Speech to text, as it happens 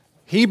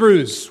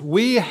Hebrews,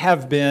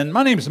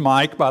 my name is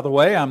Mike, by the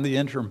way. I'm the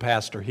interim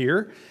pastor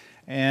here.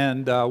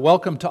 And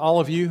welcome to all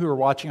of you who are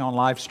watching on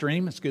live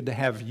stream. It's good to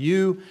have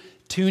you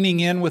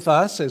tuning in with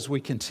us as we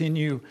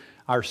continue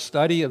our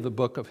study of the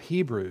book of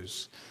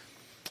Hebrews.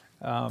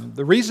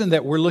 The reason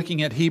that we're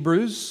looking at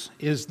Hebrews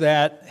is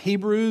that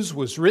Hebrews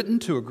was written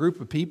to a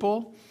group of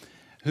people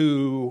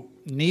who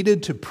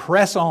needed to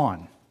press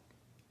on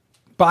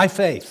by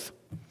faith.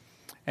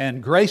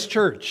 And Grace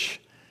Church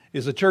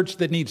is a church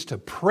that needs to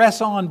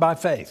press on by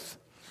faith.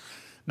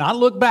 Not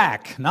look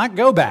back, not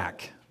go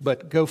back,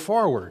 but go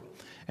forward.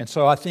 And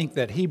so I think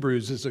that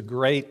Hebrews is a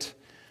great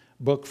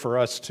book for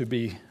us to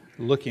be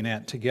looking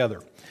at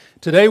together.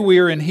 Today we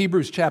are in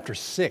Hebrews chapter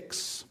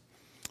 6.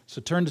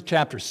 So turn to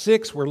chapter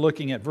 6. We're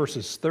looking at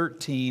verses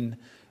 13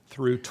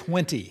 through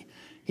 20.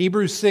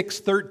 Hebrews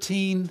 6,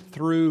 13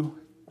 through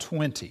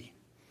 20.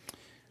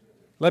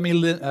 Let me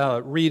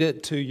read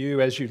it to you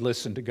as you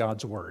listen to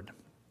God's word.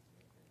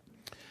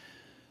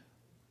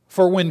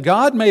 For when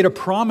God made a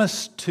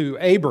promise to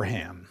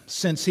Abraham,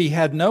 since he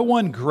had no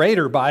one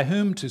greater by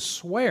whom to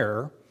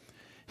swear,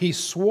 he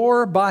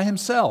swore by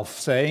himself,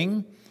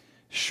 saying,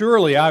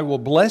 "Surely I will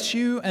bless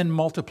you and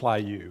multiply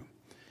you."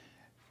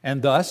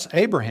 And thus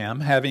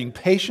Abraham, having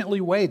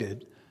patiently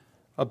waited,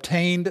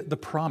 obtained the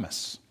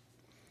promise.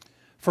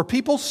 For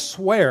people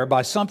swear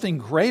by something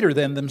greater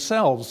than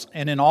themselves,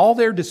 and in all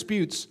their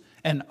disputes,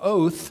 an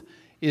oath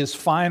is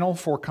final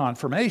for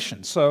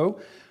confirmation.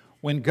 So,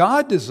 when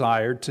God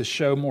desired to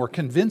show more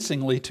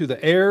convincingly to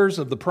the heirs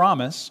of the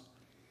promise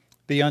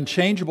the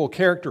unchangeable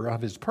character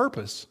of his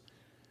purpose,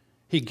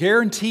 he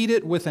guaranteed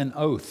it with an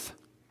oath,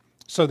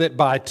 so that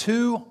by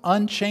two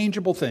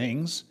unchangeable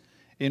things,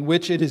 in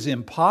which it is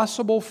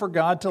impossible for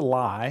God to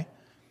lie,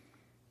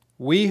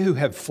 we who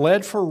have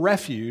fled for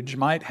refuge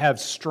might have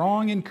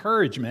strong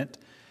encouragement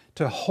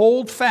to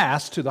hold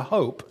fast to the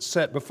hope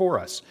set before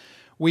us.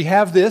 We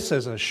have this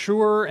as a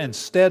sure and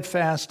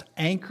steadfast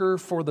anchor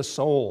for the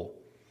soul,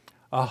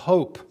 a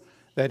hope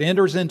that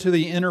enters into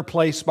the inner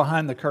place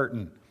behind the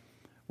curtain,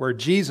 where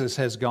Jesus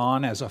has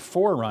gone as a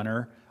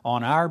forerunner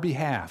on our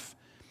behalf,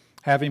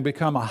 having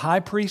become a high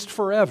priest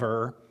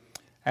forever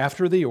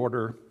after the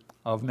order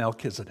of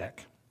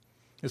Melchizedek.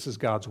 This is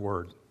God's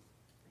word.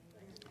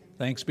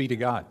 Thanks be to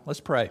God. Let's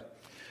pray.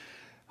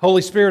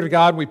 Holy Spirit of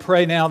God, we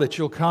pray now that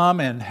you'll come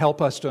and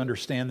help us to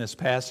understand this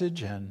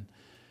passage and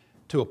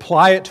to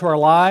apply it to our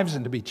lives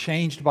and to be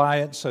changed by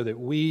it so that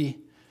we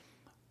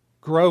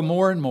grow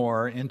more and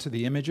more into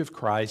the image of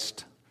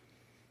Christ,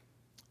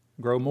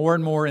 grow more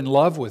and more in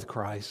love with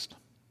Christ,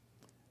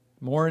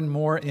 more and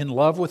more in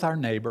love with our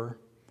neighbor,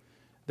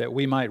 that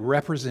we might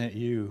represent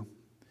you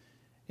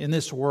in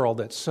this world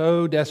that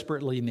so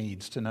desperately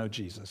needs to know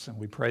Jesus. And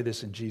we pray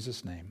this in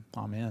Jesus' name.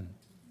 Amen.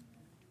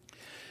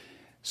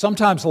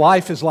 Sometimes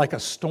life is like a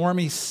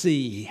stormy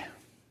sea.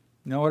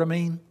 You know what I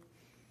mean?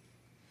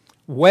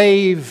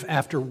 Wave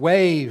after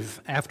wave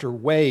after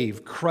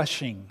wave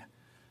crushing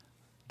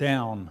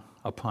down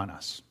upon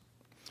us.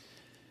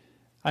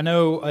 I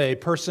know a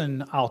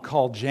person I'll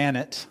call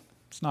Janet.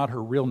 It's not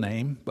her real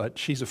name, but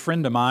she's a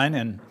friend of mine,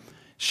 and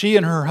she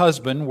and her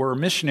husband were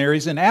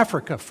missionaries in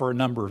Africa for a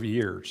number of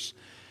years.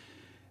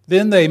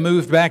 Then they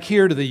moved back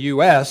here to the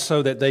U.S.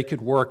 so that they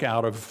could work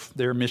out of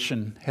their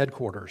mission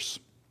headquarters.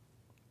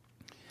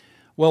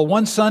 Well,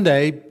 one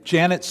Sunday,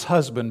 Janet's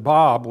husband,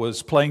 Bob,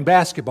 was playing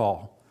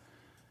basketball,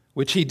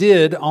 which he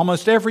did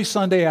almost every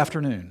Sunday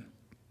afternoon.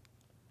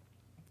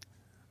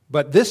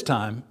 But this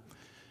time,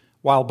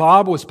 while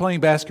Bob was playing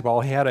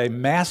basketball, he had a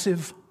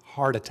massive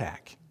heart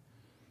attack.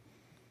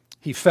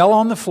 He fell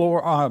on the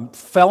floor,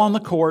 fell on the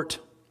court.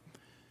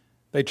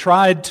 They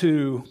tried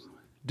to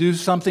do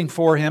something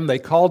for him. They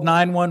called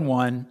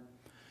 911,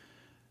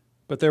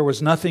 but there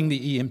was nothing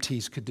the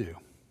EMTs could do.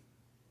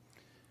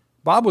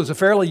 Bob was a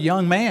fairly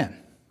young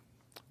man,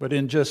 but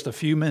in just a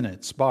few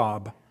minutes,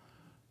 Bob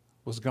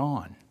was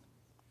gone.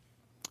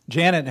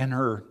 Janet and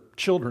her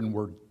children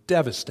were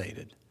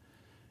devastated.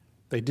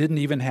 They didn't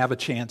even have a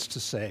chance to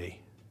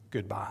say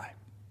goodbye.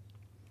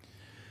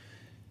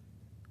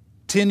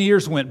 10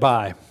 years went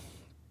by.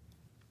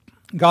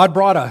 God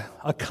brought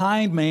a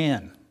kind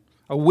man,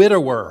 a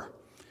widower,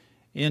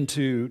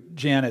 into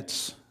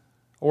Janet's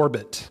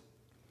orbit.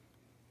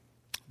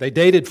 They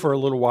dated for a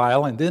little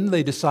while, and then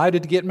they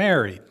decided to get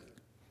married,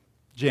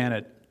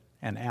 Janet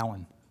and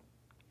Alan.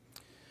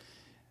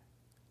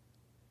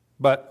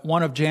 But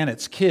one of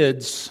Janet's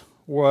kids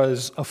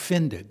was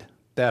offended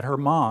that her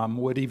mom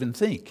would even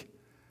think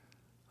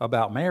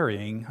about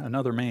marrying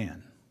another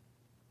man.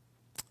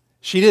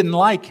 She didn't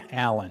like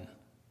Alan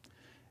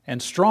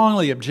and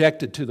strongly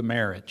objected to the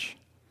marriage.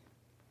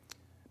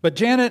 But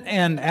Janet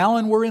and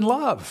Alan were in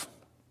love.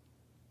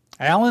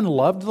 Alan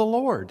loved the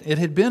Lord. It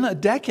had been a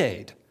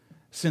decade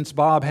since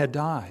Bob had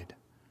died.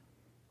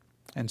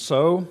 And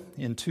so,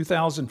 in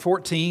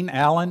 2014,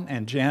 Alan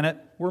and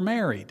Janet were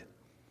married.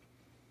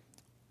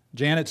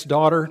 Janet's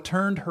daughter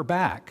turned her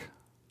back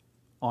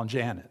on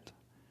Janet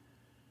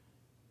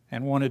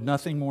and wanted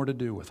nothing more to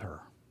do with her.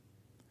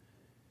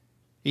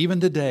 Even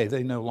today,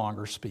 they no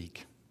longer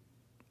speak.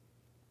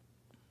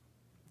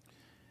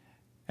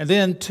 And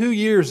then 2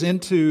 years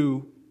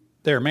into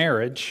their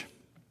marriage,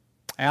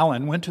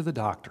 Alan went to the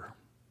doctor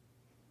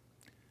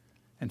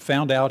and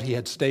found out he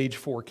had stage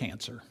 4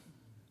 cancer.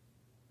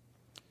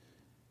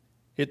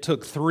 It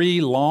took 3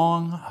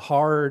 long,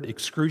 hard,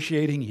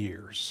 excruciating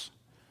years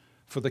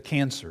for the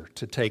cancer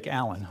to take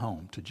Alan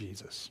home to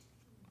Jesus.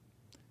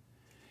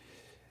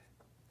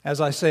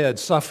 As I said,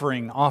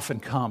 suffering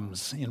often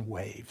comes in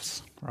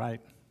waves,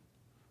 right?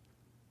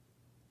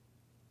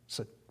 It's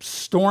a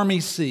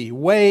stormy sea,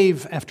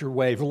 wave after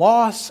wave,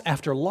 loss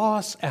after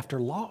loss after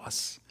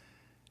loss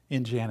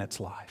in Janet's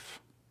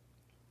life.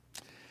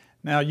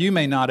 Now, you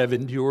may not have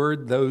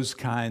endured those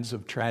kinds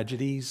of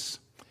tragedies,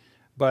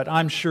 but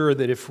I'm sure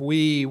that if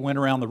we went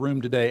around the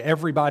room today,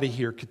 everybody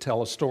here could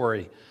tell a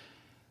story,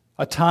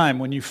 a time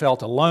when you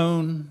felt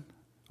alone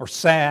or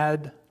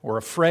sad or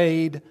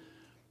afraid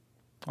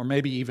or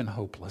maybe even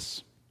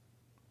hopeless.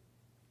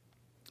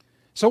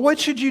 So what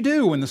should you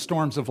do when the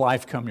storms of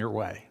life come your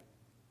way?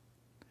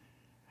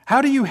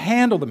 How do you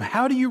handle them?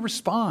 How do you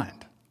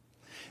respond?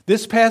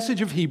 This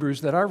passage of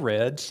Hebrews that I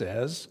read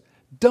says,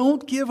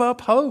 don't give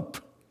up hope.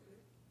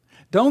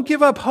 Don't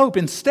give up hope.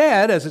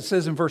 Instead, as it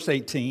says in verse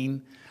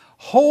 18,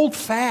 hold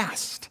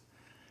fast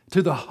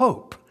to the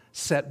hope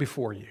set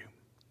before you.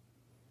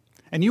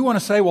 And you want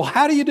to say, well,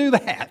 how do you do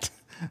that?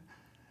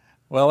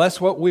 Well, that's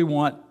what we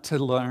want to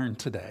learn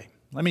today.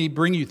 Let me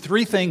bring you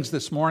 3 things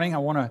this morning. I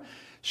want to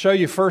show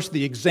you first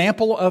the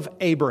example of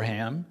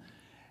Abraham,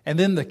 and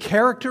then the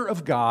character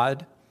of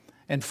God,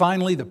 and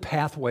finally the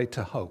pathway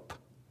to hope.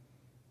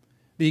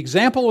 The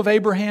example of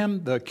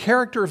Abraham, the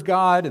character of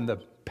God, and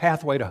the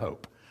pathway to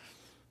hope.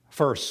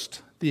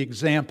 First, the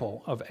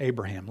example of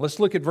Abraham. Let's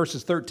look at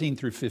verses 13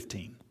 through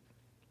 15.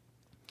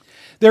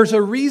 There's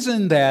a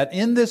reason that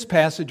in this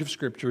passage of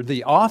Scripture,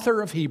 the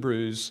author of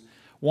Hebrews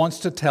wants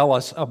to tell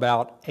us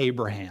about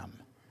Abraham.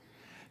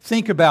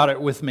 Think about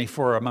it with me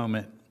for a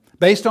moment.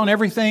 Based on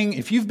everything,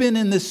 if you've been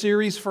in this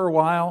series for a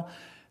while,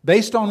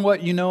 based on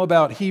what you know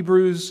about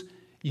Hebrews,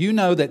 you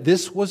know that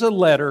this was a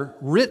letter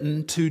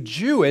written to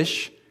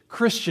Jewish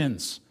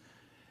Christians.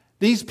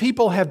 These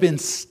people have been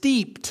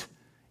steeped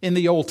in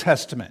the Old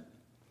Testament.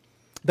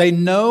 They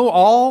know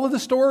all of the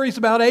stories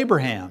about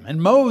Abraham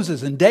and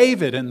Moses and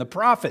David and the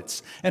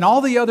prophets and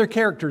all the other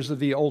characters of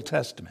the Old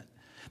Testament.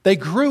 They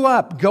grew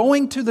up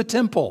going to the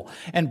temple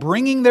and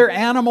bringing their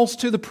animals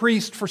to the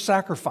priest for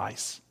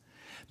sacrifice.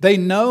 They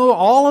know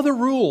all of the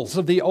rules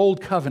of the Old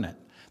Covenant,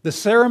 the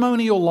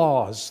ceremonial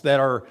laws that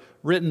are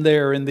written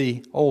there in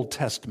the Old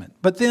Testament.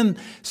 But then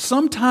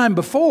sometime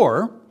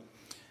before,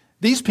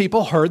 these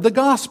people heard the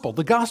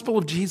gospel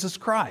of Jesus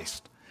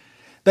Christ.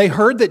 They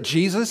heard that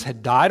Jesus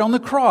had died on the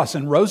cross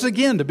and rose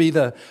again to be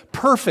the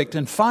perfect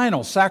and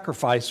final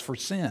sacrifice for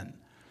sin.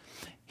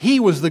 He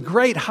was the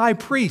great high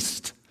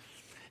priest.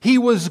 He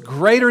was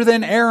greater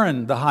than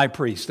Aaron, the high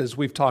priest, as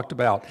we've talked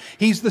about.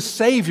 He's the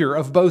Savior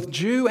of both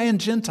Jew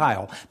and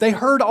Gentile. They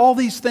heard all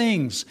these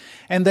things,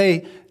 and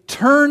they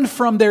turned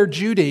from their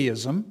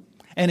Judaism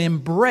and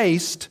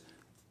embraced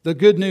the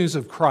good news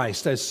of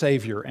Christ as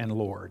Savior and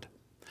Lord.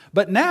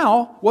 But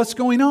now, what's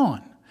going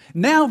on?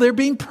 Now they're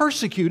being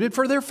persecuted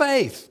for their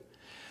faith.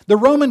 The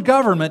Roman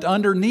government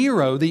under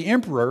Nero, the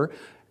emperor,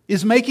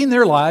 is making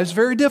their lives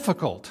very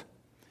difficult.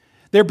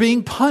 They're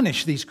being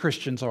punished, these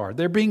Christians are.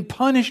 They're being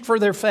punished for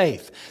their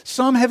faith.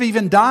 Some have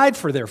even died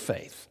for their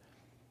faith.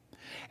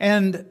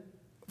 And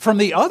from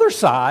the other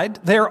side,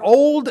 their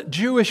old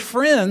Jewish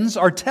friends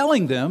are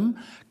telling them,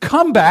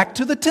 come back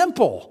to the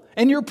temple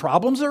and your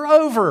problems are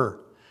over.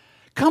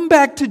 Come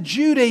back to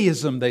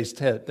Judaism, they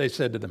said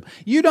to them.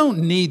 You don't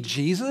need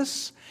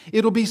Jesus.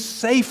 It'll be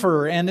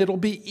safer and it'll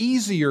be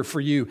easier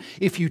for you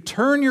if you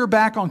turn your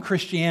back on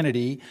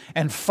Christianity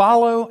and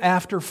follow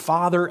after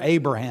Father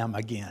Abraham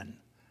again.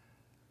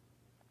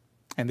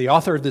 And the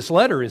author of this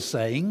letter is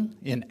saying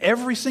in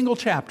every single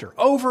chapter,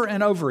 over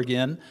and over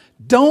again,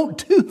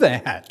 don't do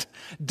that.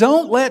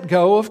 Don't let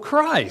go of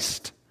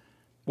Christ.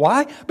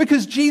 Why?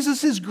 Because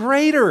Jesus is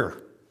greater.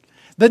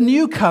 The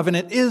new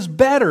covenant is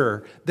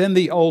better than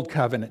the old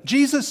covenant.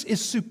 Jesus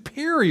is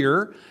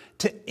superior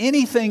to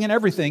anything and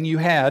everything you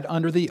had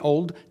under the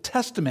Old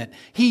Testament.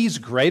 He's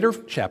greater,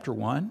 chapter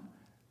 1,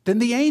 than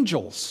the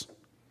angels.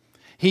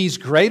 He's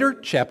greater,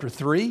 chapter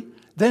 3,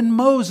 than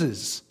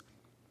Moses.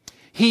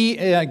 He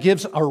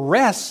gives a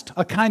rest,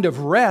 a kind of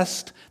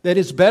rest that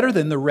is better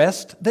than the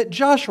rest that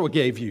Joshua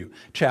gave you,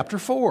 chapter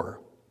 4.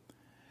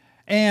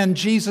 And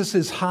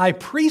Jesus' high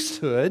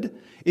priesthood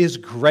is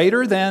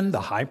greater than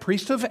the high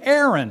priest of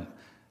Aaron,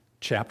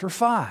 chapter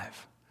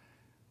 5.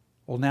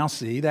 Well, now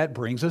see, that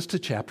brings us to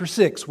chapter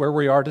 6, where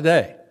we are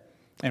today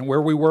and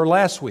where we were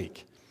last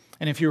week.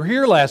 And if you were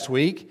here last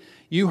week,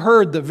 you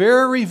heard the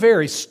very,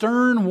 very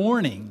stern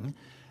warning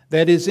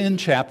that is in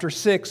chapter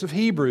 6 of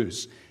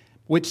Hebrews,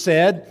 which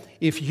said,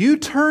 if you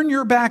turn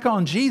your back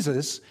on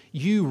Jesus,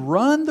 you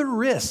run the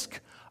risk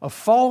of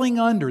falling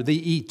under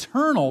the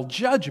eternal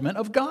judgment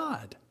of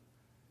God.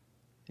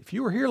 If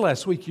you were here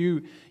last week,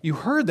 you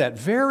heard that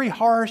very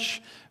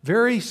harsh,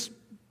 very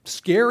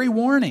scary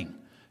warning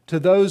to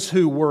those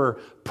who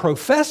were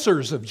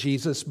professors of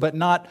Jesus, but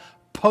not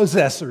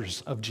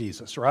possessors of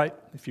Jesus, right?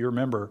 If you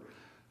remember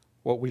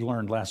what we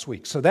learned last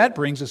week. So that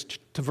brings us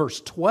to verse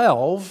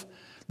 12,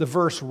 the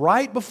verse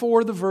right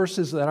before the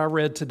verses that I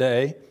read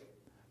today.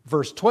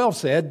 Verse 12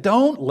 said,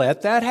 don't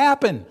let that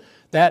happen,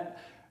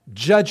 that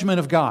judgment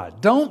of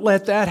God. Don't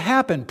let that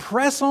happen.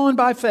 Press on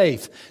by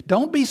faith.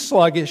 Don't be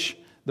sluggish,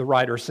 the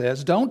writer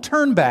says. Don't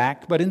turn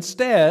back, but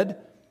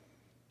instead,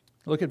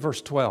 look at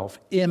verse 12.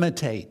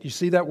 Imitate. You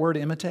see that word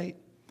imitate?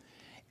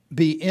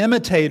 Be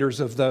imitators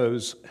of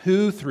those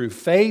who through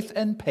faith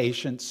and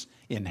patience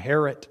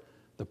inherit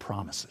the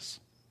promises.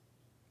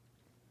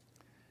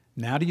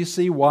 Now do you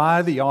see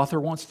why the author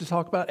wants to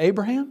talk about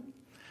Abraham?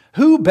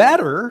 Who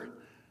better,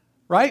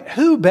 right?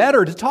 Who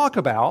better to talk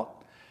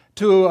about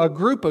to a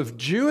group of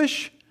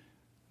Jewish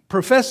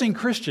professing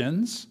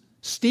Christians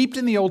steeped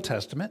in the Old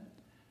Testament?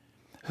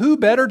 Who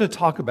better to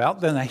talk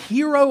about than a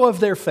hero of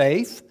their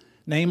faith,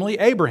 namely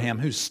Abraham,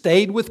 who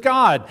stayed with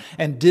God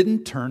and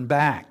didn't turn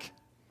back?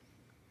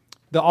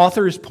 The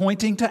author is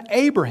pointing to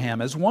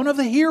Abraham as one of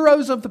the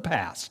heroes of the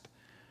past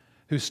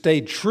who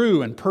stayed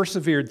true and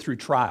persevered through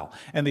trial.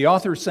 And the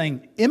author is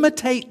saying,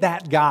 imitate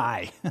that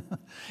guy.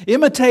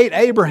 Imitate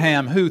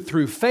Abraham, who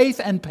through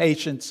faith and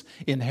patience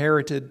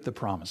inherited the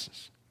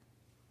promises.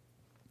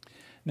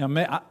 Now,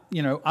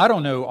 I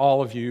don't know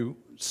all of you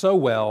so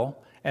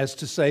well as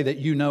to say that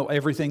you know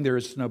everything there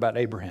is to know about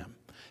Abraham.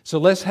 So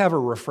let's have a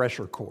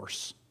refresher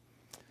course.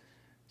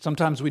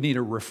 Sometimes we need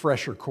a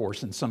refresher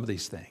course in some of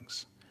these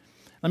things.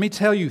 Let me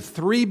tell you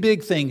 3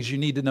 big things you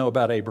need to know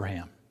about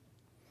Abraham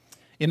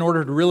in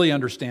order to really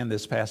understand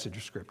this passage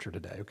of Scripture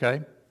today,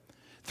 okay?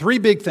 3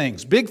 big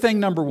things. Big thing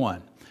number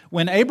 1.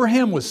 When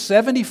Abraham was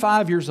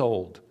 75 years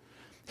old,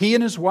 he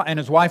and his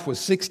wife was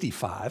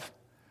 65.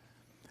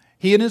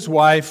 He and his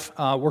wife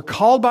were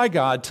called by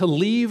God to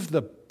leave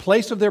the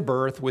place of their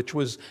birth, which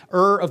was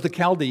Ur of the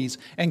Chaldees,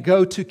 and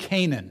go to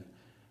Canaan,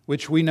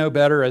 which we know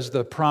better as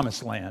the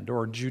Promised Land,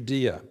 or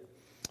Judea,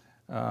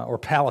 or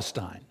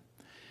Palestine.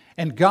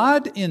 And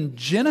God, in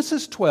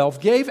Genesis 12,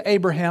 gave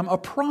Abraham a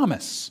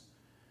promise.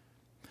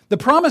 The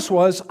promise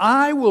was,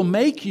 I will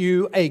make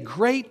you a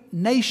great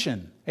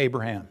nation,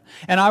 Abraham,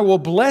 and I will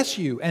bless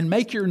you and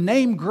make your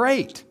name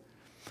great.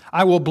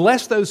 I will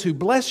bless those who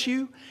bless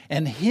you,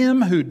 and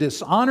him who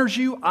dishonors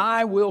you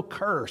I will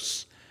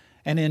curse.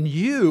 And in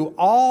you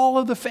all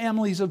of the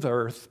families of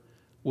earth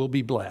will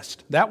be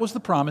blessed. That was the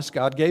promise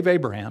God gave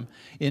Abraham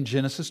in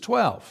Genesis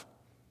 12.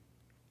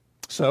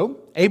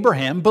 So,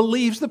 Abraham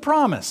believes the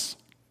promise.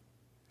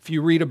 If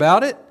you read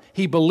about it,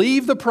 he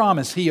believed the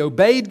promise. He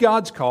obeyed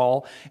God's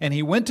call, and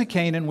he went to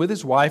Canaan with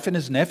his wife and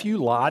his nephew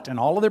Lot and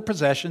all of their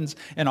possessions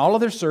and all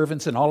of their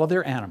servants and all of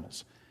their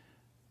animals.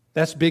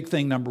 That's big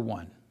thing number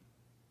 1.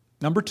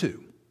 Number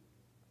 2.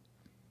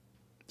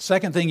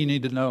 Second thing you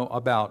need to know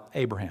about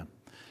Abraham.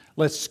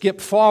 Let's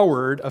skip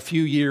forward a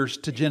few years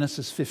to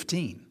Genesis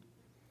 15.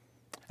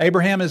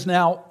 Abraham is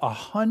now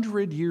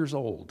 100 years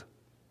old.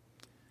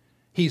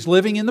 He's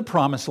living in the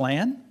Promised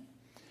Land,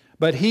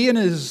 but he and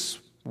his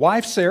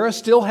wife Sarah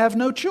still have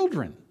no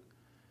children.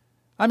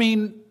 I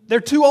mean, they're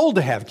too old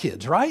to have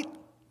kids, right?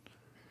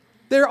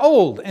 They're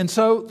old, and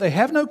so they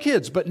have no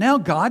kids. But now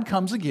God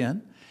comes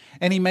again,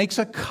 and he makes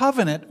a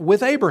covenant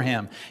with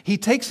Abraham. He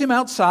takes him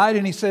outside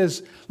and he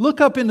says,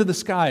 look up into the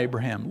sky,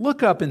 Abraham.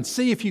 Look up and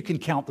see if you can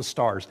count the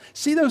stars.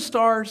 See those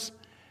stars?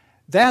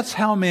 That's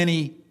how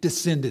many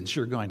descendants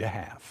you're going to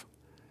have.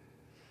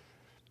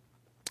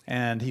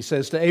 And he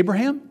says to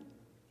Abraham,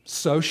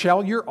 so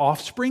shall your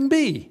offspring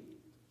be.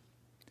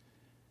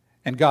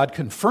 And God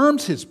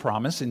confirms his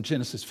promise in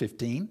Genesis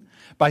 15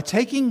 by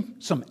taking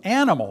some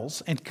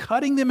animals and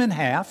cutting them in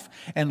half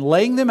and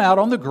laying them out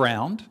on the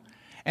ground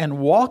and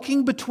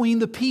walking between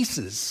the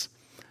pieces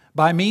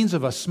by means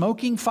of a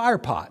smoking fire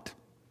pot.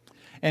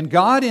 And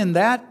God in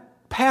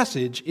that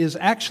passage is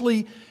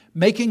actually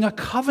making a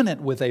covenant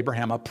with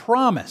Abraham, a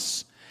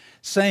promise,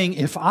 saying,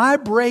 if I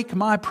break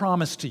my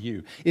promise to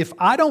you, if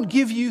I don't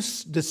give you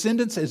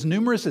descendants as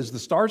numerous as the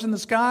stars in the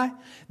sky,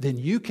 then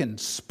you can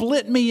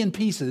split me in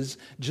pieces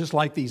just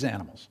like these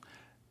animals.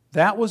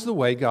 That was the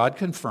way God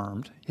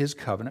confirmed his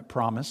covenant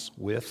promise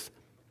with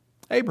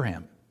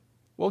Abraham.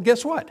 Well,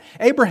 guess what?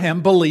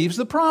 Abraham believes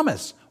the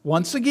promise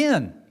once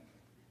again.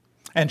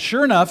 And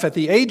sure enough, at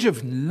the age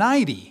of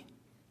 90,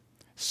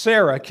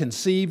 Sarah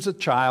conceives a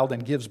child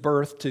and gives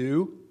birth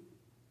to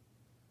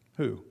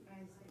who?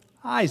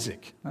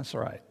 Isaac. That's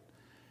right.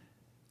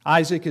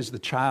 Isaac is the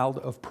child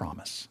of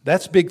promise.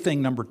 That's big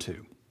thing number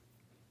 2.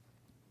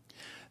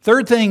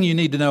 Third thing you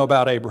need to know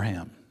about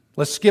Abraham.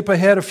 Let's skip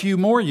ahead a few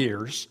more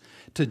years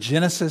to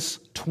Genesis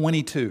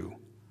 22.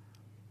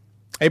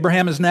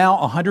 Abraham is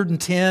now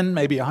 110,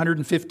 maybe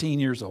 115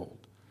 years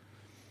old.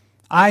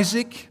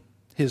 Isaac,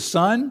 his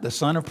son, the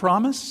son of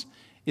promise,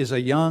 is a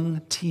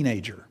young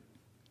teenager.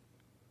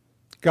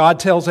 God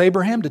tells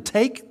Abraham to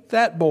take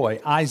that boy,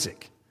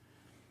 Isaac,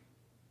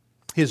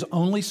 his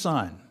only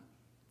son,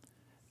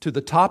 to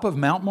the top of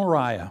Mount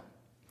Moriah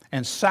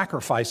and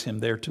sacrifice him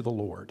there to the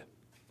Lord.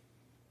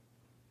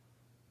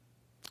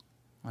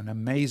 An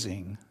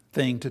amazing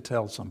thing to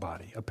tell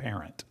somebody, a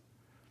parent.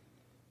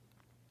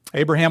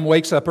 Abraham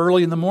wakes up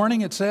early in the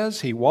morning, it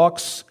says. He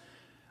walks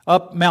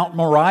up Mount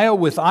Moriah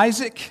with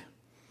Isaac.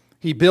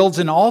 He builds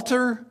an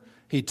altar.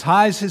 He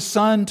ties his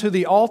son to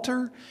the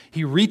altar.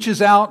 He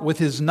reaches out with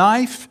his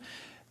knife,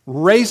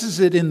 raises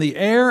it in the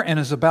air, and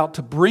is about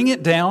to bring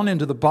it down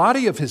into the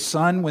body of his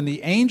son when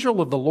the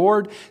angel of the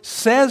Lord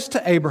says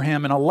to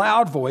Abraham in a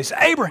loud voice,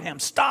 "Abraham,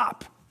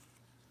 stop!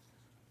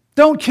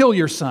 Don't kill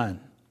your son.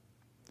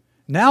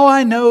 Now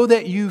I know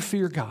that you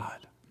fear God."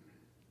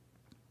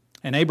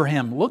 And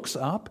Abraham looks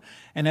up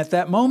and at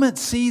that moment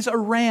sees a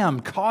ram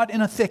caught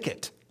in a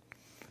thicket.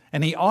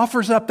 And he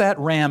offers up that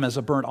ram as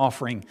a burnt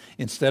offering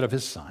instead of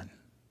his son.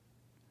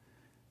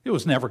 It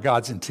was never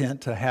God's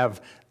intent to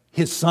have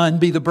his son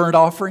be the burnt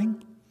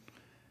offering.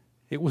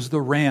 It was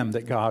the ram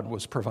that God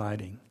was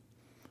providing.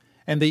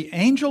 And the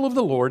angel of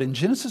the Lord, in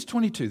Genesis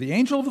 22, the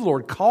angel of the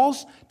Lord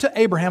calls to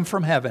Abraham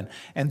from heaven.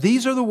 And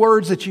these are the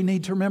words that you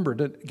need to remember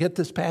to get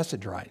this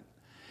passage right.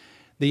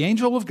 The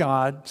angel of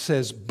God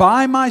says,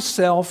 "By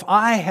myself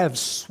I have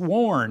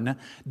sworn,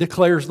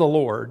 declares the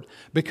Lord,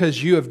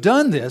 because you have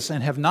done this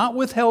and have not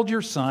withheld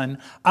your son,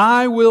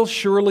 I will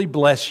surely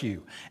bless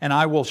you, and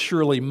I will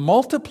surely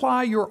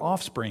multiply your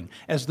offspring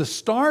as the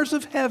stars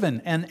of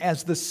heaven and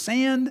as the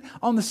sand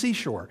on the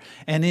seashore.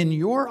 And in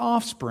your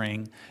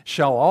offspring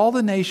shall all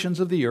the nations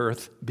of the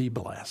earth be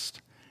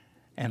blessed."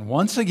 And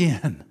once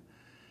again,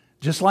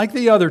 just like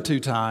the other two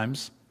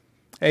times,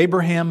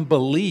 Abraham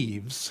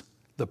believes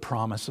the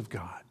promise of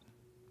God.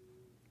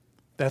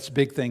 That's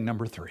big thing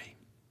number 3.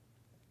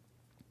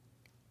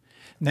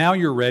 Now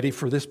you're ready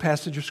for this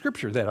passage of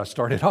Scripture that I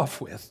started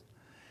off with.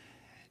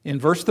 In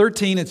verse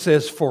 13 it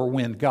says, "For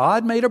when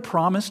God made a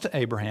promise to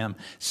Abraham,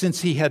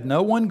 since he had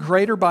no one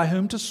greater by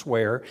whom to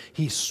swear,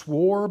 he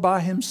swore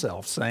by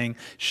himself, saying,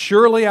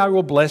 'Surely I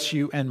will bless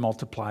you and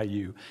multiply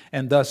you.'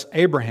 And thus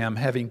Abraham,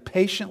 having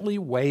patiently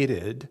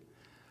waited,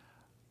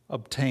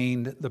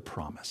 obtained the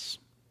promise."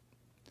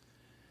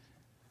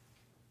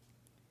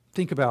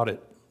 Think about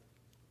it.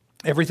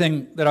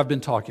 Everything that I've been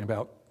talking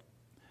about.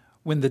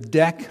 When the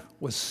deck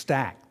was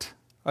stacked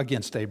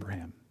against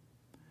Abraham.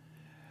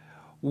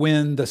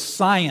 When the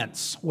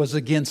science was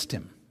against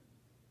him.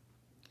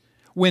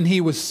 When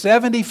he was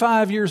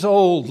 75 years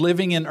old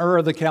living in Ur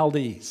of the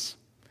Chaldees.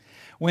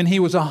 When he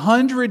was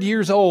 100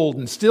 years old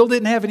and still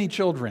didn't have any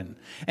children.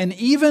 And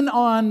even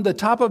on the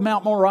top of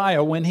Mount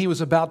Moriah when he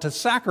was about to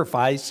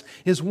sacrifice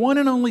his one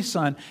and only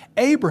son,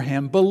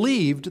 Abraham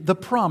believed the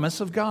promise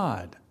of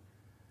God.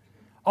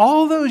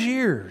 All those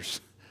years,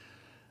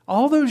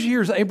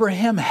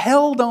 Abraham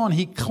held on.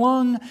 He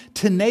clung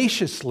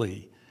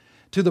tenaciously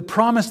to the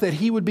promise that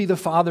he would be the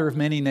father of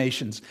many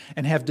nations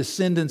and have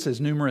descendants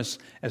as numerous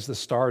as the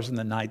stars in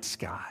the night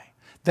sky.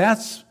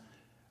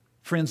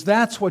 Friends,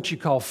 that's what you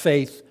call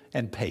faith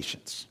and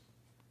patience.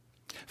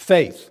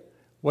 Faith,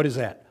 what is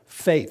that?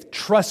 Faith,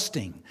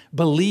 trusting,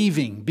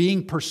 believing,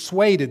 being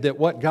persuaded that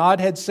what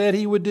God had said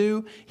he would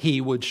do, he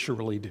would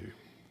surely do.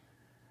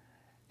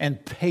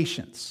 And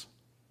patience.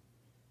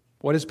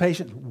 What is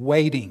patience?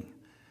 Waiting.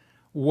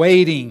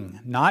 Waiting,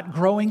 not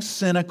growing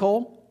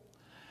cynical,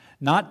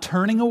 not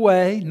turning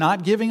away,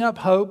 not giving up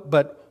hope,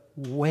 but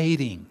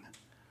waiting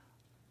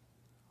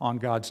on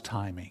God's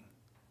timing.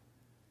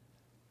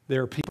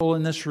 There are people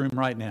in this room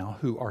right now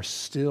who are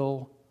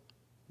still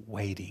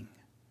waiting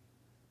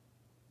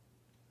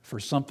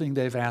for something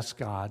they've asked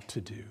God to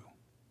do,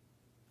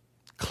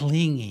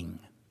 clinging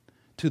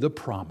to the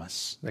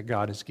promise that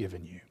God has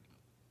given you.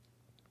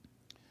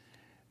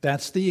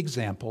 That's the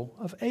example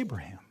of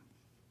Abraham.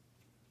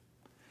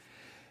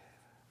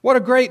 What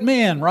a great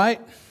man, right?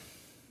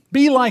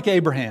 Be like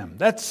Abraham.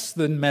 That's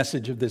the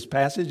message of this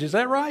passage. Is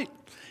that right?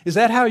 Is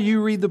that how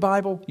you read the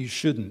Bible? You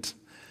shouldn't.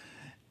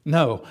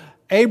 No,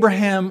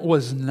 Abraham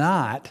was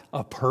not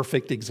a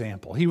perfect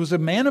example. He was a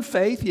man of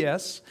faith,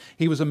 yes.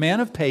 He was a man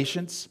of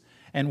patience,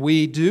 and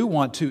we do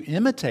want to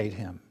imitate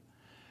him.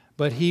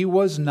 But he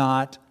was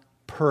not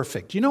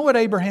perfect. You know what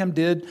Abraham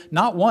did?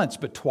 Not once,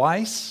 but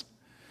twice.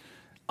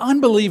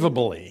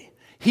 Unbelievably,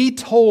 he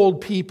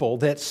told people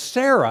that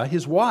Sarah,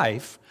 his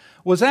wife,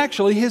 was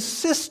actually his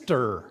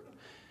sister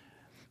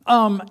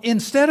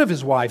instead of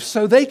his wife,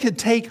 so they could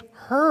take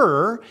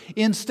her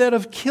instead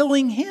of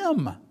killing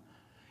him.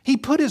 He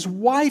put his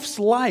wife's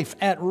life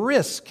at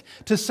risk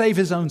to save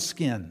his own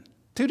skin.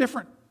 2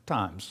 different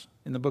times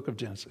in the book of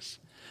Genesis.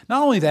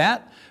 Not only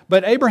that,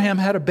 but Abraham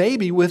had a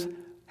baby with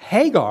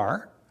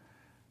Hagar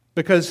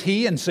because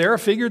he and Sarah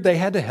figured they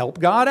had to help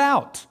God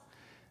out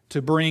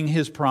to bring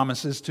his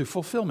promises to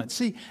fulfillment.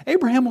 See,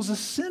 Abraham was a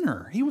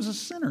sinner. He was a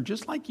sinner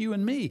just like you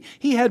and me.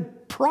 He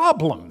had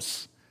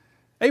problems.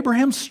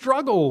 Abraham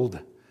struggled.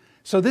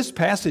 So this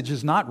passage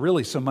is not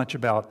really so much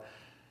about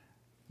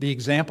the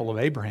example of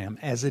Abraham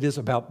as it is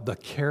about the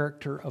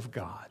character of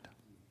God.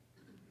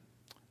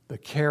 The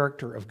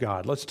character of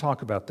God. Let's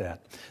talk about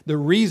that. The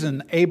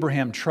reason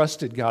Abraham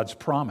trusted God's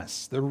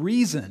promise, the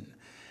reason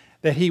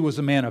that he was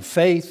a man of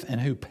faith and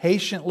who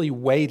patiently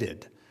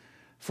waited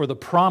for the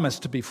promise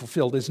to be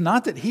fulfilled is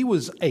not that he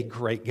was a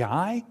great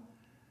guy,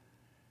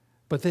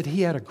 but that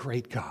he had a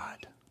great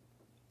God.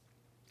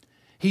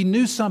 He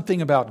knew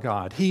something about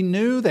God. He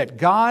knew that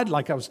God,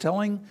 like I was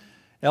telling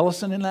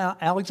Ellison and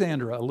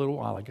Alexandra a little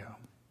while ago,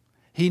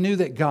 he knew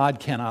that God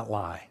cannot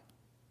lie.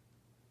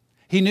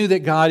 He knew that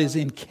God is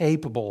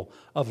incapable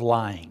of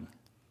lying.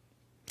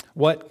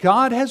 What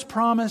God has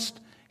promised,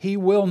 He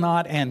will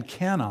not and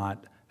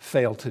cannot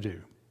fail to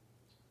do.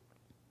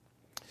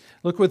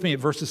 Look with me at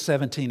verses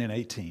 17 and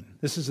 18.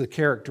 This is the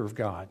character of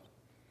God.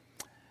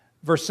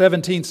 Verse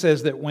 17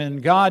 says that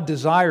when God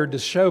desired to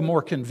show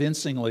more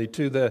convincingly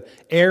to the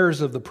heirs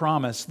of the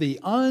promise the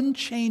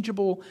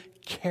unchangeable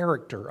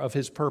character of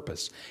His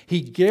purpose,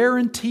 He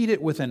guaranteed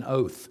it with an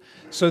oath,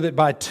 so that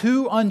by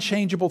two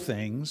unchangeable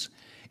things,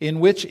 in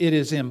which it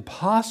is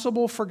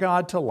impossible for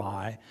God to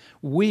lie,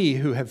 we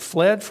who have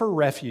fled for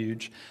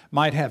refuge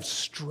might have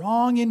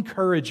strong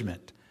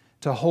encouragement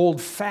to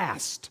hold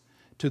fast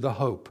to the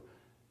hope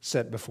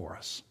set before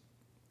us.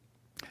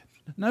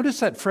 Notice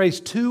that phrase,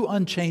 two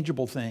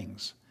unchangeable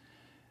things.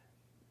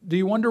 Do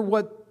you wonder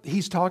what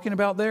he's talking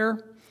about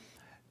there?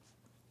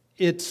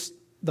 It's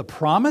the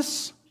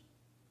promise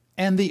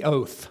and the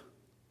oath.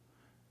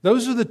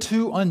 Those are the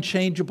two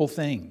unchangeable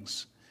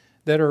things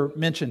that are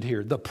mentioned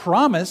here. The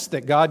promise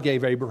that God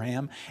gave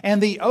Abraham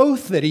and the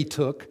oath that he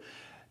took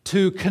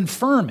to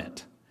confirm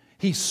it.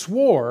 He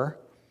swore,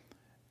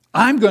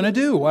 I'm going to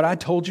do what I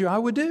told you I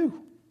would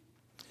do.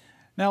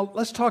 Now,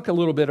 let's talk a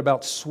little bit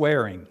about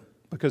swearing,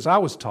 because I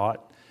was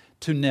taught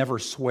to never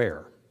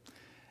swear.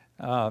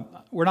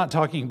 We're not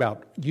talking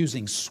about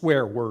using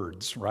swear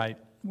words, right?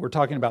 We're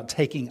talking about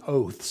taking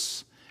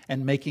oaths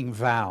and making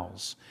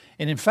vows.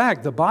 And in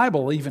fact, the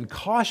Bible even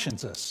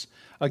cautions us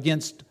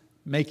against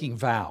making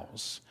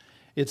vows.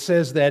 It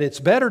says that it's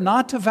better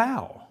not to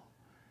vow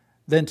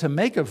than to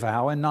make a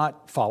vow and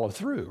not follow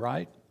through,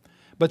 right?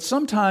 But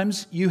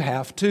sometimes you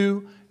have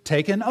to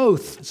take an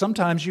oath.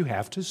 Sometimes you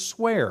have to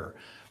swear.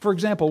 For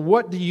example,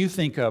 what do you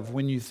think of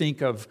when you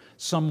think of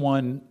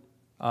someone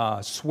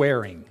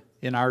swearing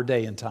in our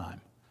day and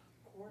time?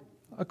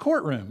 A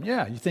courtroom,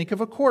 yeah. You think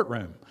of a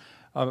courtroom.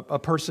 A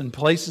person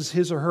places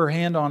his or her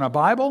hand on a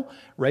Bible,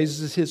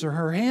 raises his or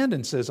her hand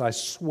and says, I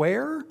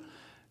swear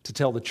to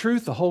tell the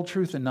truth, the whole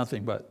truth, and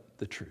nothing but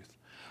the truth.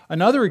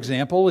 Another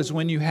example is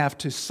when you have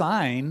to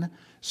sign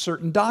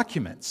certain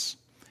documents.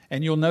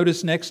 And you'll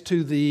notice next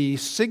to the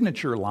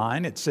signature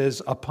line, it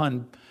says,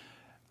 upon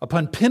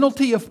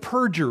penalty of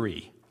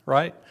perjury,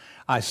 right?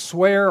 I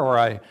swear or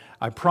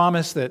I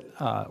promise that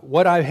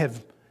what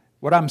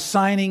I'm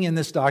signing in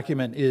this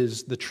document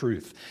is the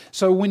truth.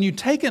 So when you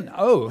take an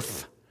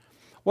oath,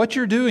 what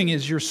you're doing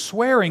is you're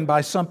swearing by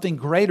something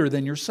greater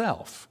than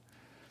yourself,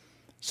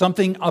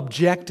 something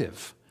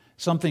objective,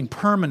 something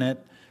permanent,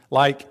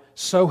 like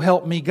so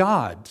help me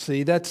God.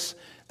 See, that's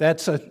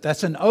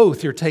an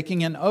oath. You're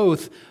taking an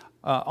oath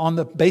on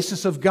the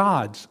basis of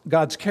God's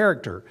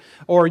character.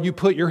 Or you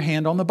put your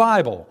hand on the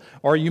Bible.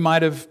 Or you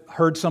might have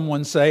heard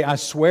someone say, I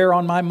swear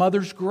on my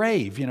mother's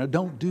grave.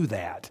 Don't do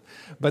that.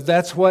 But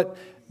that's what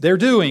they're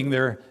doing.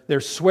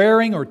 They're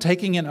swearing or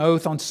taking an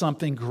oath on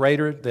something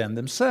greater than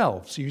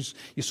themselves.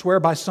 You swear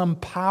by some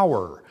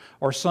power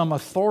or some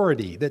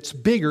authority that's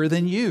bigger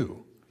than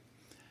you.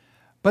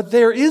 But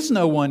there is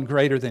no one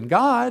greater than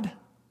God.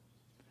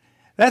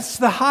 That's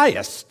the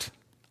highest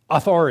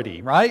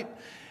authority, right?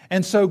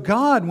 And so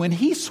God, when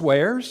He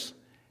swears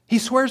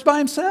by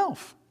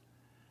Himself.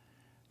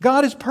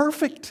 God is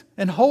perfect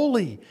and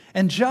holy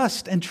and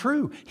just and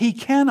true. He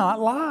cannot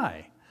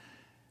lie.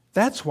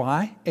 That's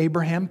why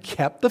Abraham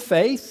kept the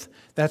faith.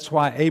 That's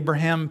why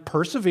Abraham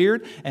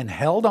persevered and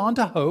held on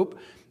to hope.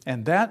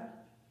 And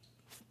that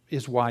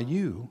is why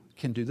you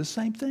can do the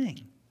same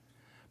thing.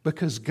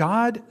 Because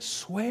God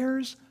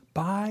swears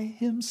by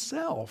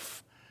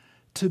Himself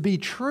to be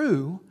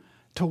true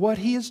to what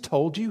He has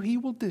told you He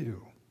will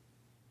do.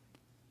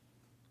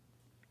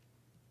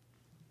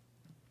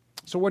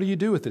 So what do you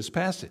do with this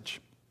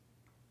passage?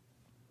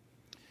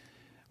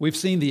 We've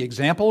seen the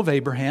example of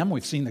Abraham.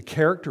 We've seen the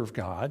character of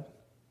God.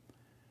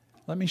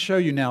 Let me show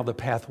you now the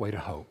pathway to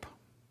hope.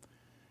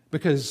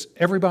 Because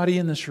everybody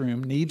in this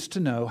room needs to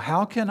know,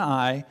 how can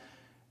I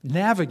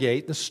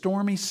navigate the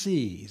stormy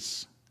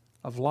seas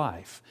of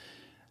life?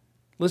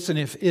 Listen,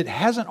 if it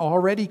hasn't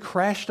already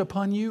crashed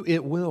upon you,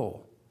 it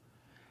will.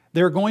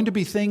 There are going to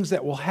be things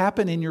that will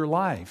happen in your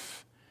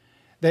life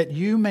that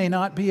you may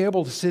not be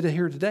able to sit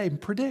here today and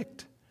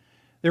predict.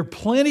 There are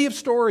plenty of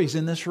stories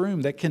in this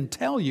room that can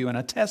tell you and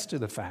attest to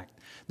the fact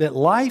that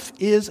life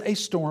is a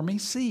stormy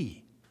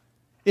sea.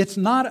 It's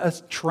not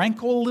a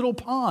tranquil little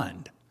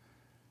pond.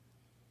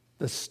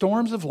 The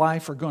storms of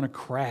life are going to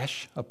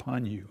crash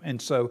upon you. And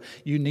so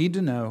you need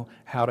to know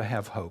how to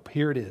have hope.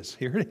 Here it is.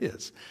 Here it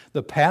is.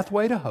 The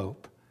pathway to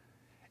hope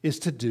is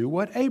to do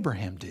what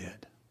Abraham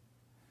did.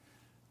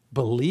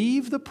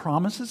 Believe the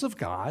promises of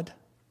God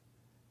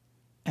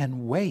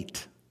and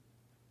wait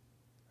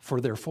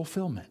for their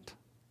fulfillment.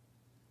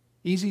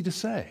 Easy to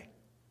say,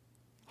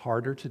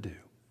 harder to do.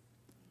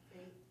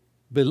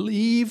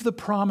 Believe the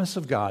promise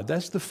of God.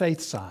 That's the faith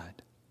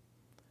side.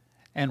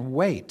 And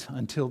wait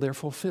until they're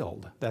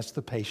fulfilled. That's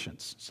the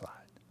patience side.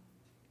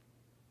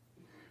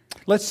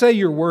 Let's say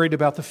you're worried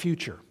about the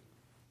future.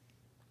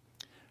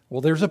 Well,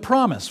 there's a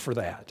promise for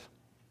that.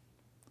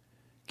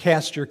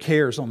 Cast your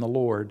cares on the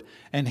Lord,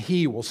 and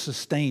He will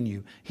sustain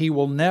you. He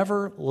will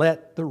never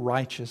let the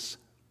righteous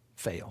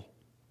fail.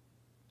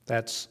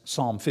 That's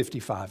Psalm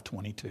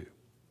 55:22.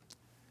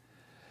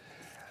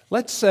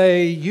 Let's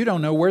say you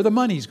don't know where the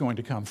money's going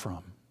to come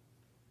from.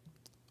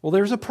 Well,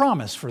 there's a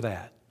promise for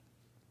that.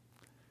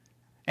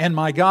 And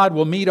my God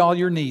will meet all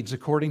your needs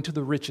according to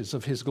the riches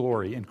of His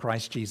glory in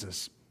Christ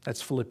Jesus.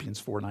 That's Philippians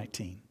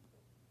 4:19.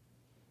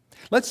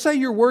 Let's say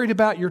you're worried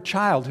about your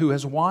child who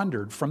has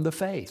wandered from the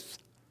faith.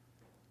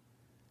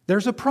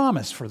 There's a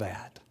promise for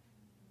that.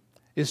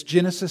 It's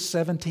Genesis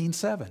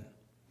 17:7.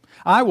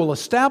 I will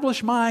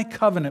establish my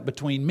covenant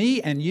between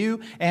me and you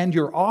and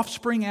your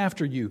offspring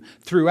after you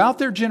throughout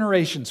their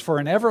generations for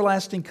an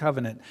everlasting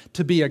covenant,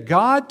 to be a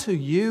God to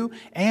you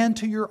and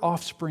to your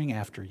offspring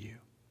after you.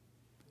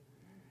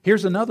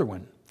 Here's another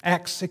one,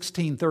 Acts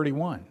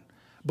 16:31.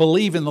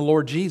 Believe in the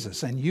Lord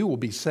Jesus and you will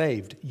be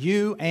saved,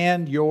 you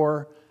and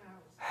your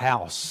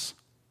house.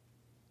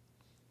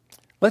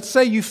 Let's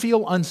say you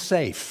feel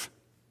unsafe.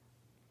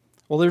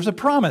 Well, there's a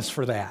promise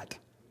for that.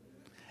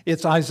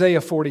 It's Isaiah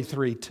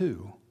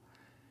 43:2.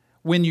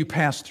 When you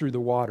pass through the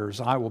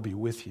waters, I will be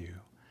with you.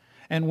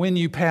 And when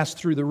you pass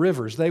through the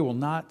rivers, they will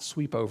not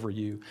sweep over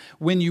you.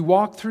 When you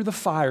walk through the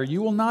fire,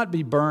 you will not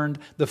be burned.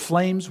 The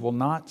flames will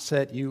not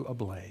set you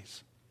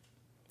ablaze.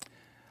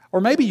 Or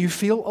maybe you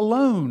feel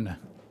alone.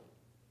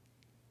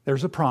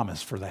 There's a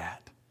promise for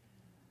that.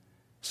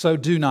 So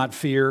do not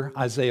fear,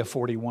 Isaiah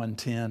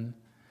 41:10.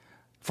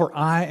 For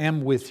I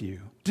am with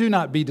you. Do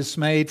not be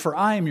dismayed, for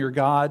I am your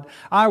God.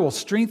 I will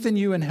strengthen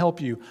you and help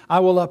you.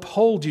 I will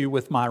uphold you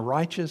with my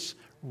righteous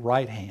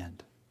right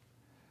hand.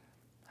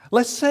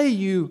 Let's say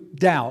you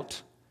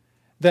doubt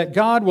that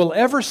God will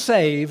ever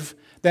save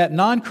that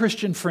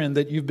non-Christian friend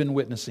that you've been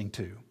witnessing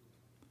to.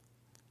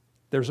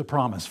 There's a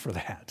promise for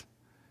that.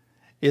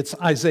 It's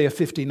Isaiah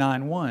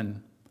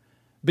 59:1.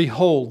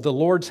 Behold, the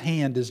Lord's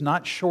hand is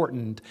not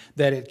shortened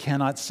that it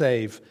cannot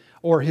save,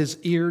 or His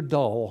ear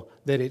dull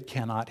that it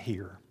cannot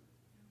hear.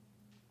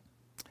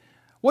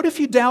 What if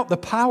you doubt the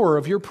power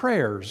of your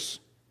prayers?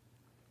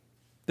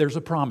 There's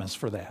a promise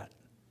for that.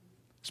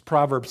 It's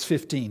Proverbs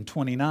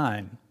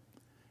 15:29.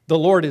 The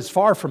Lord is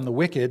far from the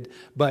wicked,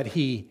 but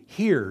He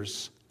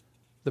hears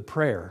the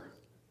prayer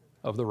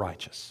of the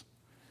righteous.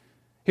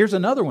 Here's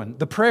another one.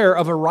 The prayer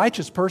of a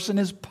righteous person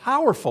is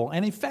powerful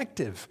and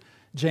effective.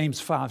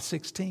 James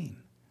 5:16.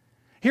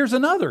 Here's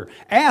another.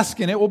 Ask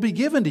and it will be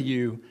given to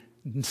you.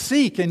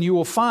 Seek and you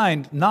will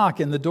find. Knock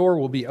and the door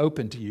will be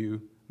open to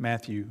you.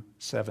 Matthew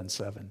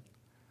 7:7.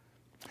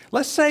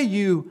 Let's say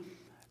you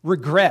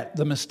regret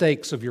the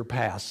mistakes of your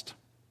past.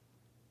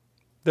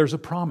 There's a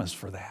promise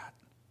for that.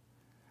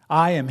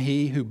 I am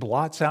He who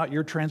blots out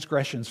your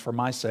transgressions for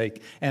my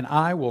sake, and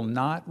I will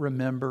not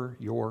remember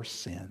your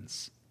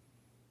sins.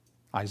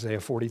 Isaiah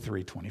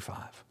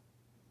 43:25.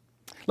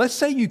 Let's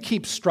say you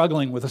keep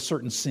struggling with a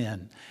certain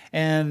sin,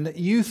 and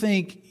you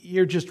think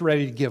you're just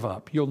ready to give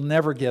up. You'll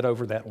never get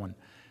over that one.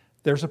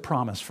 There's a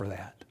promise for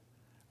that.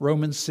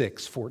 Romans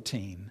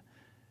 6:14.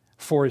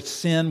 For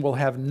sin will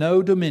have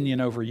no dominion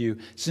over you,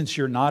 since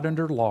you're not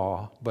under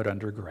law, but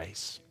under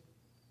grace.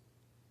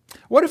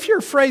 What if you're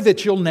afraid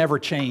that you'll never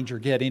change or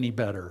get any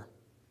better?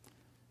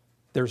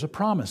 There's a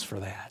promise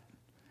for that.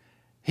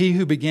 He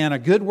who began a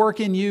good work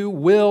in you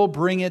will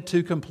bring it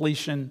to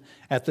completion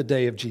at the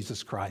day of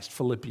Jesus Christ.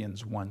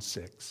 Philippians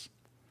 1:6.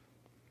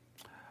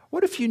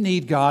 What if you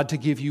need God to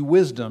give you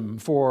wisdom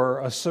for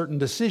a certain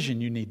decision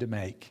you need to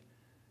make?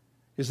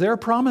 Is there a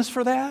promise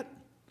for that?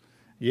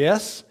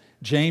 Yes.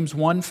 James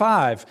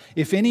 1:5.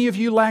 If any of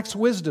you lacks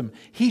wisdom,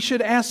 he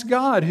should ask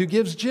God, who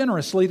gives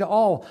generously to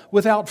all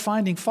without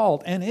finding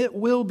fault, and it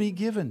will be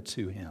given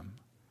to him.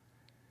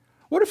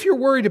 What if you're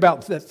worried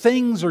about that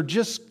things are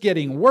just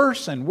getting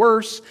worse and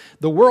worse,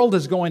 the world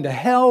is going to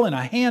hell in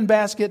a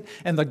handbasket,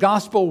 and the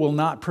gospel will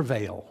not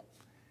prevail?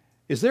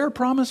 Is there a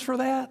promise for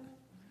that?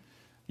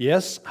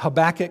 Yes,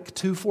 Habakkuk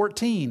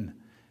 2:14.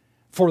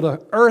 For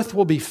the earth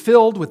will be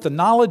filled with the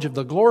knowledge of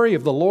the glory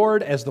of the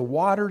Lord as the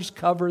waters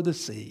cover the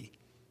sea.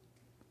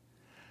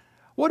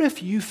 What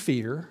if you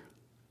fear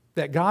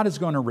that God is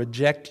going to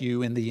reject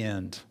you in the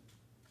end?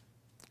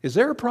 Is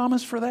there a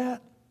promise for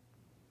that?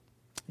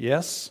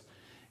 Yes.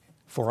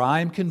 For I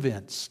am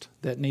convinced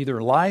that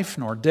neither life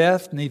nor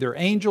death, neither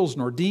angels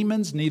nor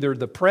demons, neither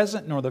the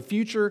present nor the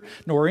future,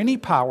 nor any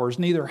powers,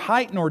 neither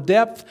height nor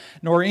depth,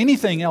 nor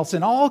anything else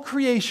in all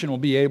creation will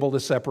be able to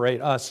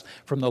separate us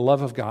from the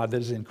love of God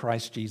that is in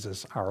Christ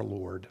Jesus our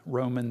Lord.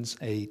 Romans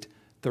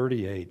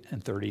 8:38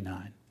 and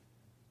 39.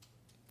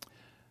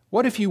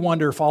 What if you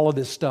wonder if all of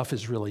this stuff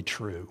is really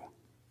true?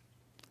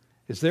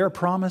 Is there a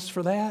promise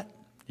for that?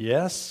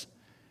 Yes.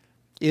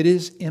 It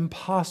is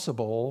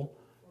impossible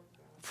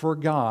for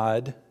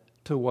God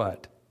to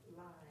what?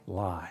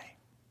 Lie.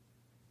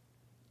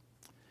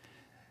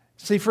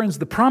 See, friends,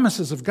 the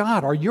promises of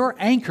God are your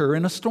anchor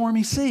in a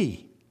stormy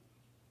sea.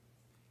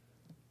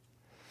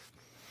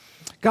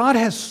 God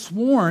has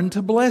sworn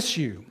to bless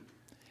you.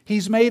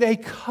 He's made a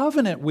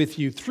covenant with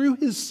you through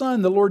His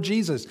Son, the Lord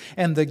Jesus.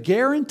 And the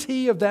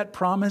guarantee of that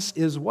promise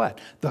is what?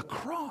 The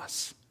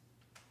cross.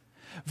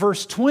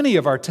 Verse 20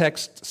 of our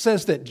text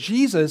says that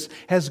Jesus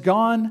has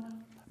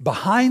gone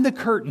behind the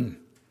curtain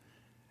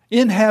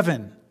in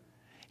heaven.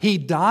 He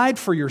died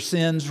for your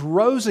sins,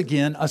 rose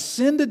again,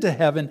 ascended to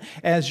heaven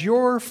as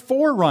your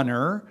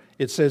forerunner,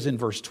 it says in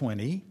verse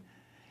 20.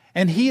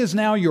 And He is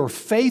now your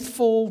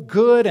faithful,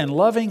 good, and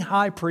loving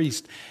high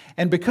priest.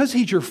 And because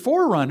He's your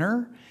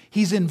forerunner,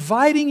 He's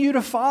inviting you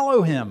to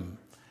follow Him.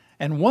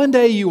 And one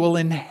day you will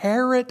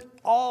inherit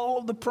all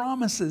of the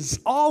promises,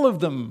 all of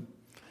them.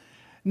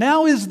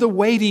 Now is the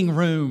waiting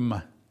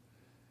room.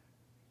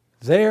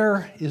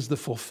 There is the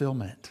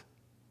fulfillment.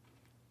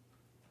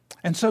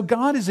 And so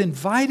God is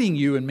inviting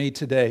you and me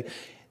today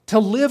to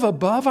live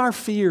above our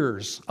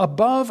fears,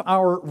 above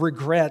our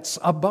regrets,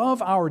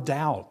 above our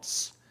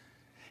doubts.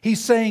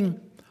 He's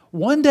saying,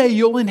 one day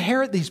you'll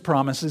inherit these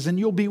promises and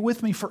you'll be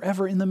with me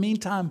forever. In the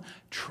meantime,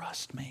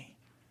 trust me,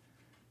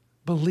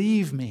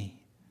 believe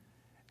me,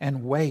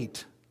 and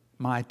wait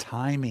my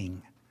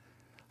timing.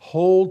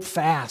 Hold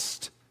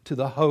fast to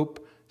the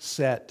hope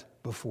set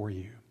before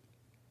you.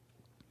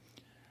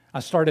 I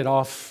started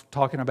off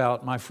talking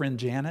about my friend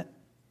Janet.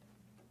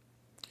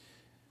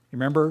 You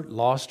remember,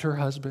 lost her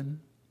husband,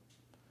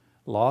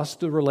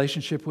 lost the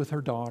relationship with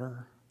her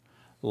daughter,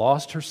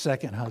 lost her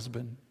second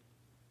husband.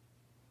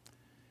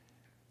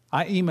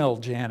 I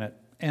emailed Janet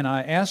and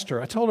I asked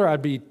her, I told her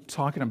I'd be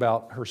talking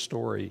about her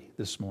story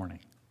this morning.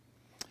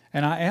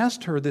 And I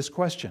asked her this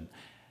question: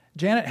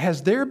 Janet,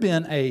 has there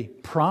been a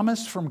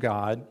promise from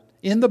God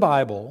in the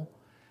Bible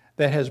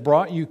that has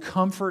brought you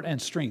comfort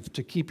and strength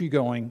to keep you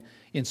going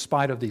in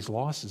spite of these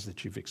losses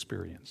that you've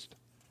experienced?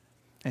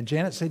 And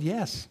Janet said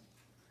yes.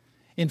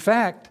 In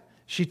fact,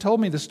 she told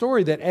me the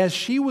story that as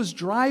she was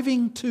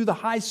driving to the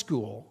high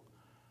school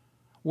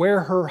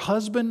where her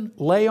husband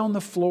lay on the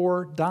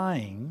floor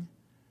dying,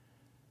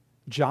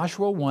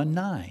 Joshua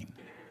 1:9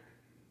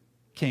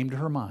 came to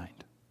her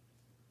mind.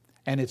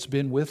 And it's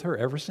been with her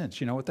ever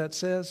since. You know what that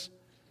says?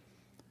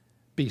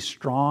 Be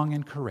strong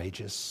and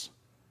courageous.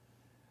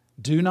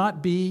 Do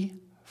not be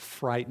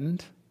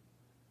frightened.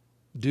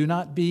 Do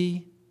not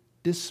be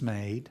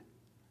dismayed.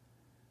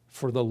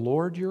 For the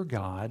Lord your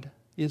God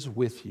is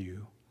with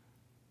you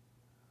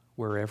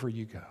wherever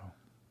you go.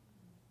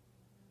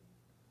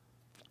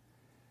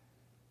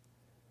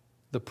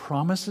 The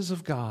promises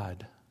of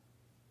God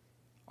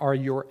are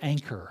your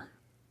anchor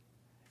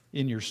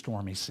in your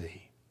stormy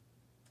sea.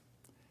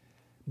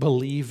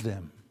 Believe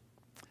them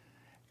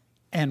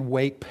and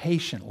wait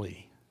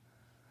patiently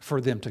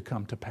for them to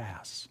come to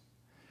pass.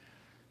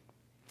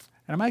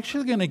 And I'm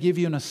actually going to give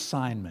you an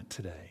assignment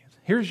today.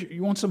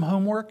 You want some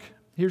homework?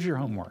 Here's your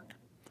homework.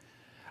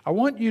 I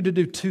want you to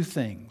do two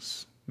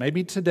things.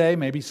 Maybe today,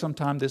 maybe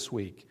sometime this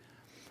week.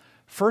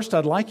 First,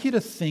 I'd like you to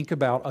think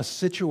about a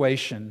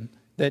situation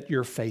that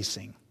you're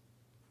facing.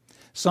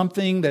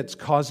 Something that's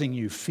causing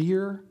you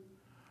fear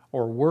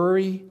or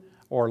worry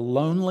or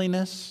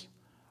loneliness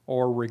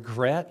or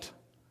regret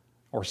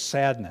or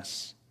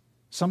sadness.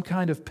 Some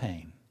kind of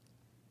pain.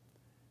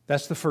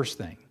 That's the first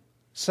thing.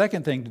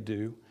 Second thing to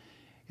do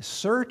is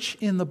search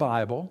in the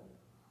Bible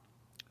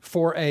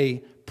for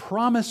a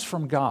promise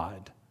from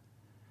God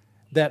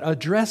that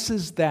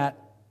addresses that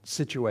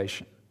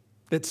situation,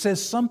 that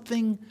says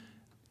something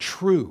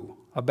true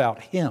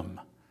about Him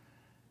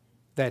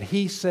that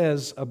He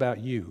says about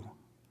you.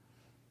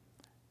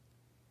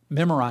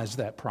 Memorize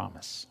that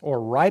promise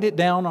or write it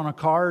down on a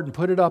card and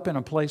put it up in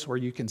a place where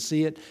you can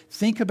see it.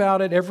 Think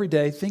about it every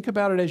day. Think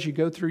about it as you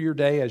go through your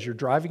day, as you're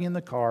driving in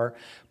the car.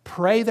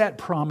 Pray that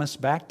promise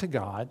back to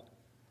God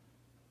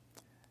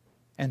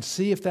and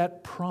see if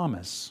that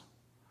promise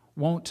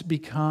won't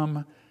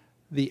become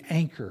the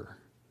anchor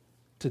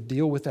to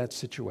deal with that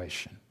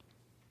situation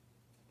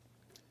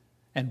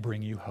and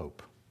bring you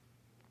hope.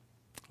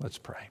 Let's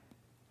pray.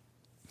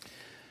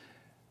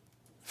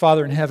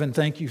 Father in heaven,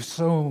 thank you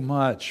so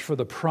much for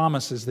the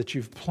promises that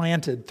you've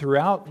planted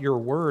throughout your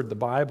word, the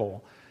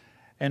Bible.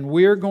 And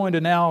we're going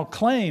to now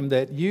claim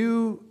that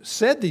you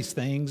said these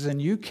things and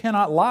you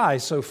cannot lie.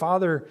 So,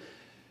 Father,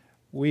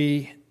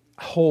 we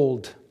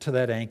hold to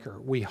that anchor.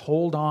 We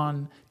hold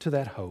on to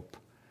that hope.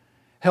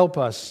 Help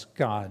us,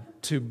 God,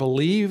 to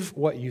believe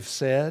what you've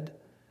said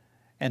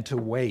and to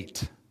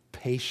wait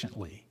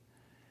patiently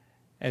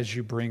as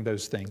you bring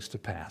those things to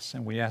pass.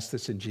 And we ask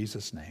this in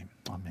Jesus' name.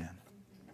 Amen.